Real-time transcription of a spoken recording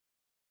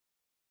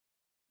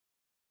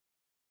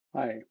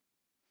Hi,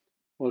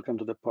 welcome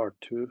to the part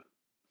 2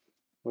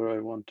 where I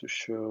want to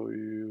show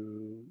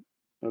you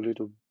a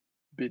little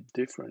bit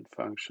different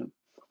function.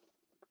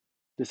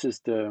 This is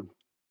the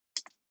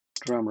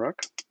drum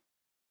rack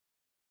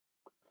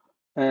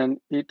and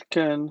it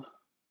can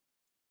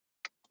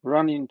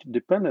run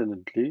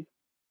independently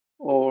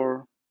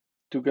or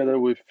together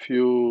with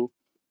few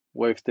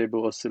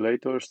wavetable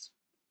oscillators,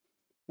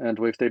 and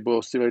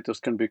wavetable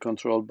oscillators can be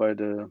controlled by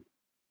the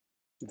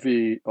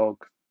VCO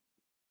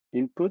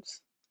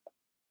inputs,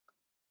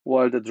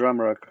 while the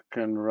drum rack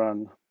can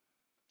run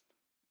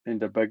in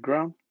the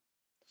background,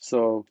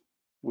 so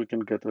we can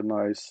get a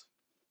nice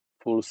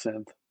full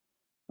synth.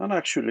 And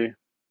actually,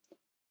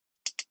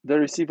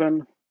 there is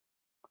even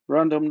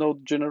random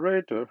node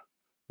generator,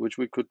 which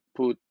we could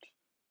put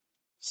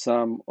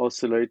some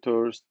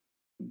oscillators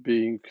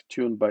being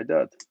tuned by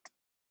that.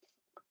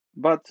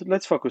 But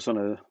let's focus on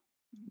a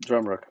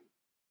drum rack.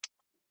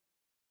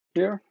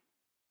 Here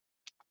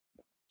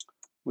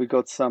we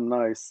got some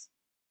nice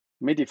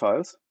MIDI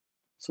files.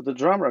 So the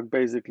drum rack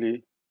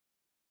basically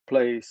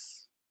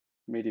plays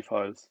MIDI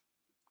files,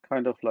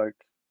 kind of like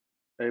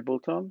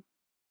Ableton.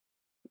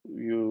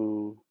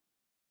 You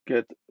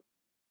get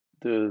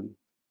the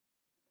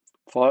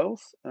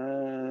files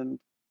and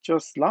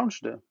just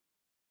launch them.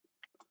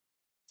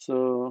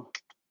 So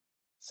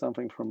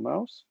something from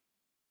mouse.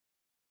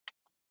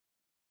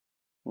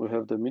 We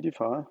have the MIDI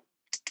file.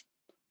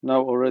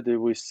 Now already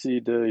we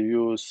see the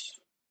use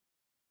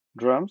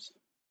drums.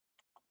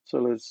 So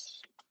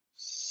let's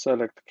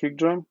select kick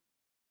drum.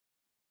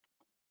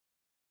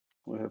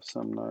 We have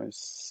some nice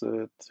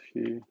set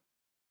here.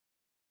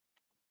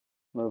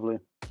 Lovely.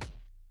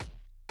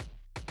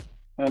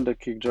 And the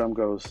kick drum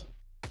goes.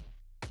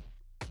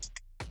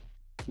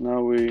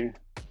 Now we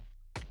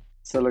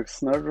select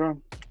snare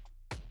drum.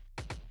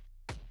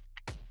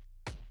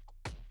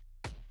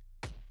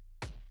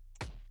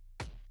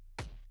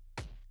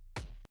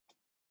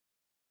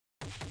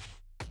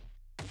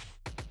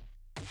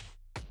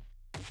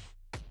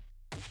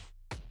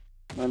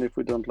 And if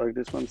we don't like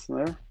this one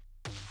snare,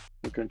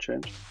 we can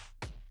change.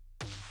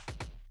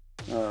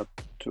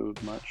 Too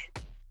much.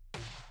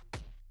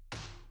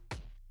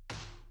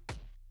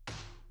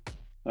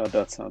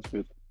 That sounds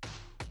good.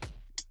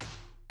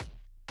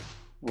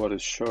 What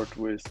is short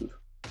with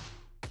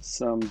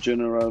some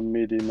general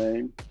MIDI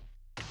name?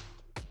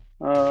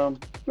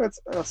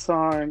 Let's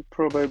assign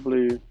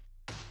probably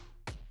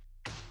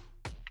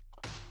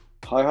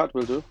hi-hat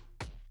will do.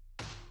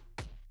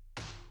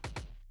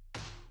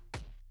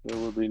 There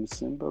will be a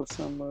cymbal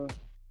somewhere.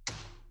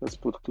 Let's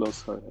put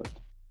close hi-hat.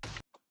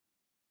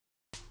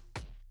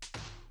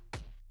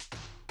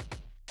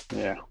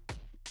 Yeah.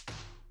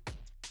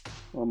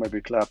 Or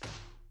maybe clap.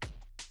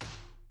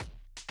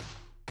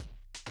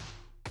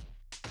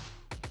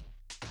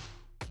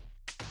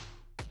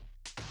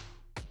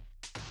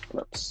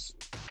 Claps.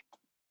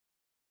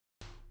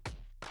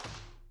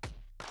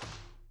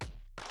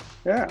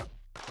 Yeah,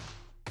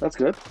 that's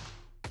good.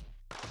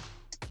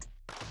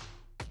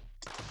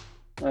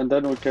 And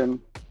then we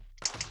can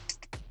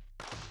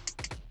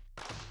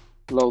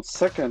load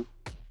second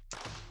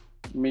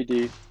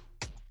MIDI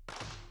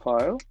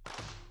file.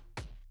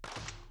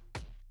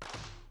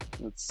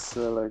 Let's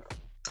select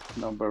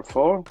number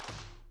 4.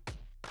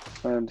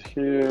 And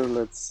here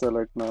let's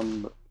select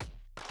number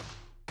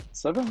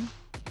 7,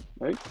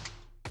 8,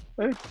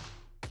 8.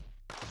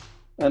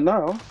 And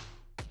now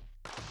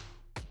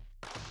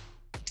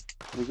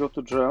we go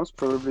to drums.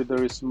 Probably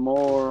there is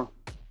more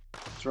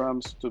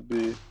drums to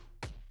be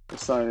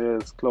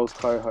assigned as closed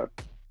hi-hat.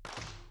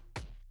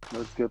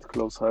 Let's get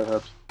close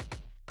hi-hat.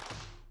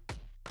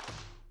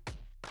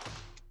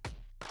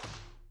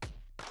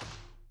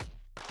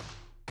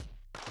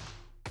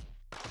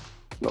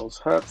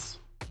 Close hats.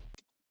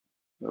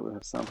 There we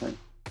have something.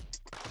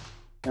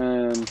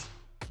 And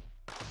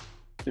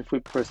if we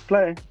press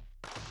play,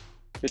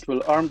 it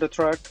will arm the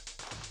track.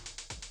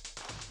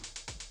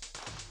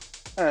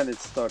 And it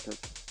started.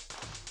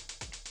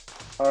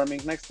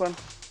 Arming next one.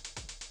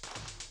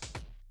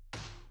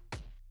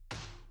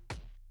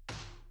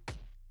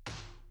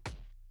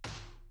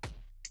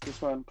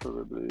 This one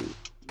probably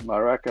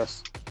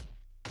maracas.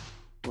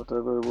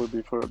 Whatever will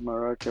be for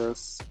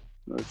maracas.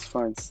 Let's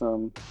find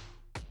some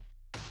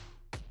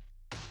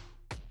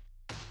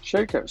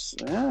shakers.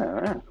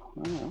 Yeah.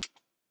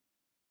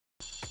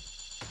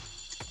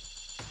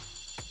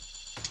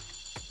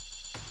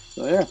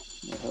 So yeah,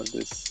 I have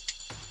this.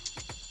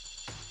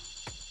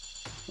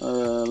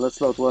 Let's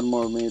load one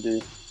more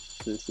MIDI.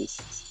 This is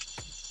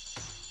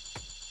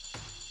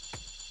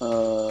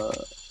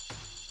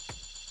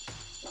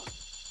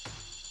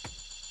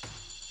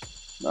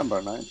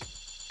number 9.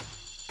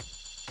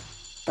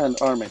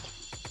 And arm it.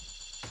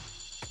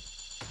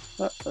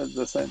 It's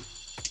the same.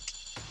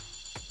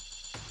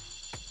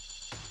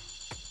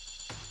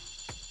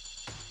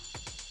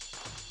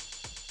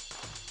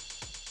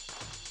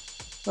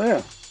 Oh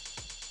yeah,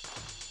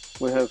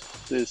 we have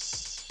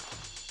this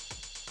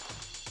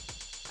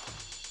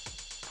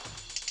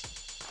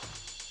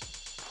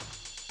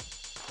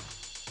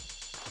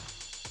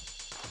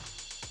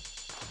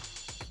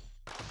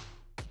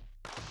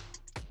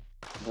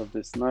We have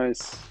this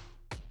nice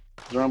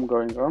drum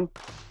going on.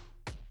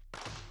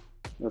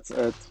 Let's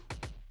add,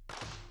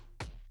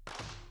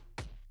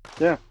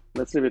 yeah,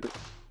 let's leave it.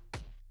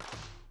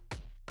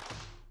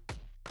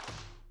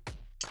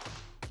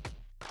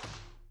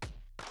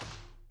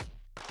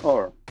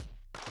 Or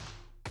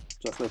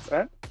just let's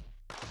add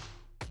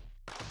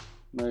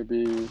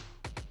maybe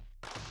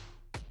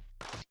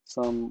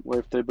some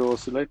wavetable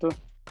oscillator.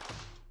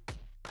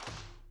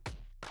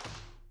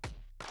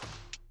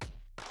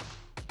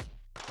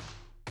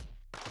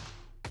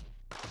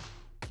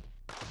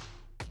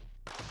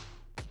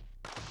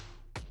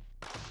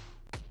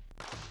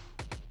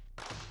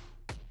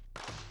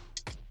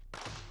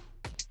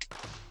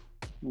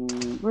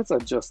 Let's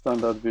adjust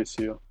standard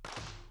VCO.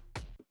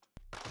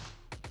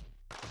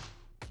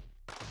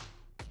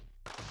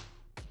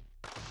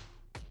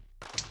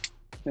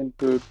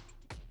 Input,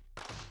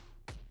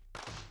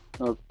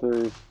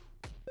 octave,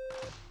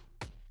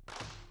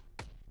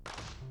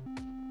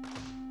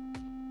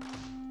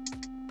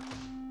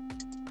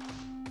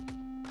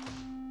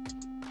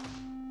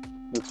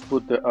 let's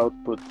put the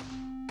output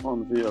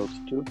on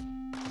VOut2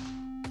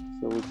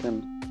 so we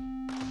can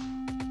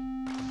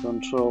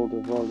control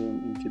the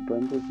volume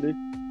independently.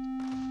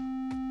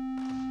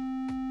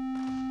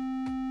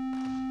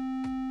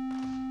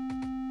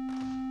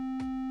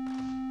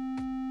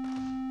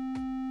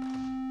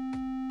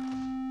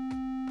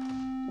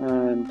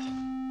 And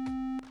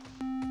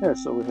yeah,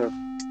 so we have,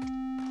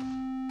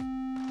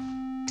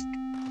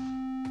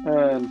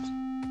 and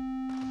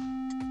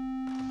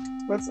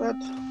let's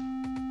add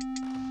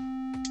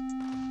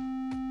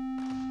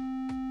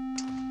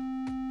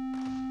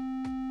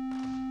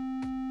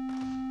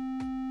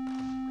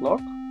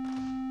clock,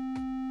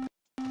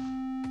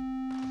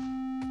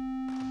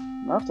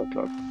 and after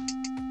clock,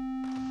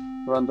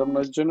 random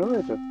noise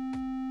generator.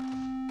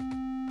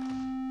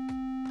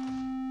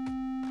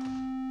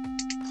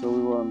 So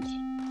we want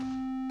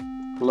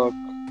clock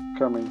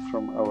coming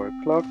from our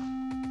clock.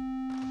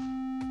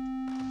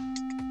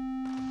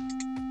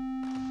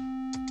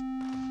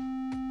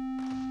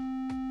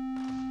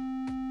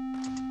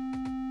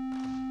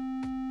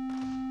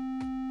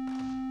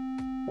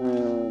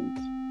 And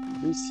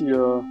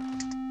VCO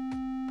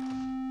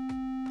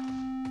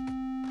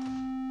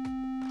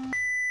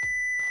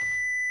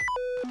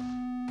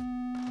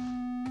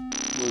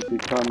will be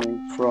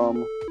coming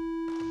from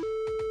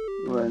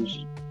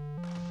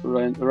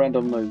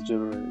random noise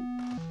generator.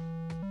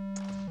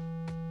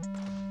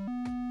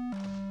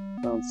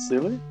 Sounds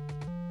silly,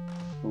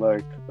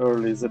 like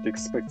early ZX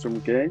Spectrum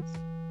gains,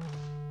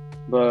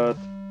 but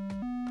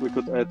we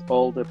could add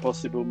all the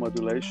possible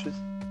modulations.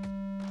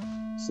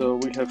 So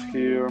we have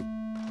here,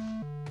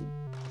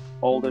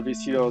 all the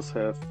VCOs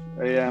have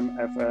AM,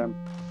 FM.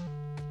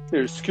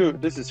 Here, skew,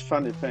 this is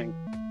funny thing.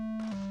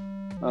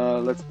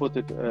 Let's put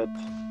it at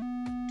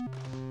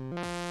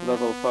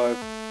level 5.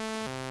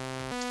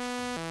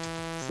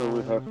 So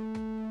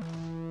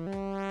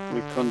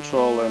we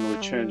control and we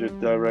change it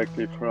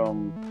directly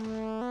from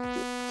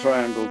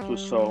triangle to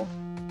saw.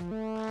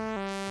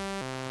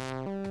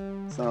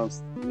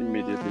 Sounds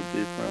immediately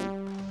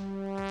different.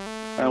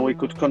 And we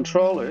could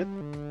control it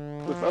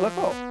with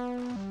LFO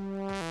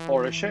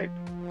or a shape.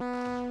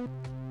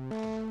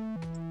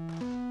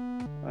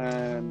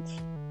 And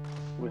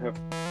we have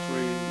 3.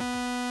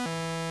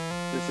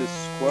 This is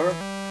square.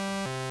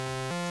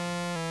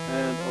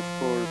 And of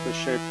course the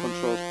shape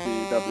controls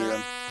the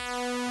WM.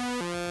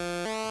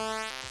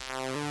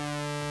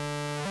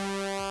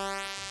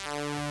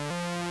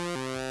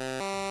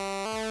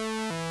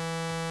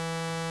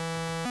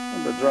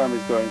 And the drum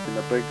is going in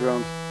the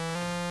background.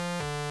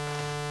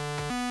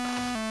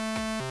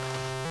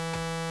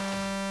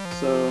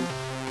 So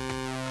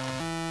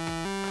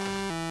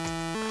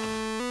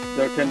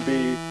there can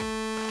be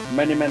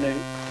many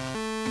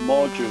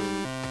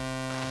modules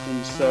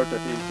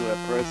inserted into a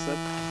preset,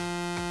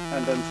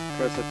 and then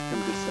preset can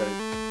be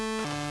saved.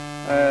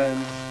 And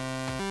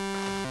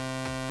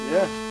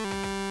yeah,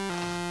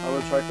 I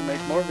will try to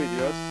make more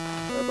videos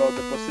about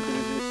the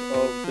possibilities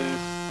of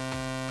this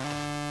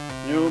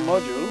new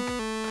module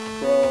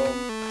from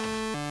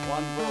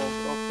 1 volt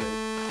octave.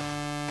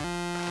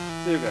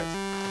 See you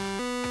guys.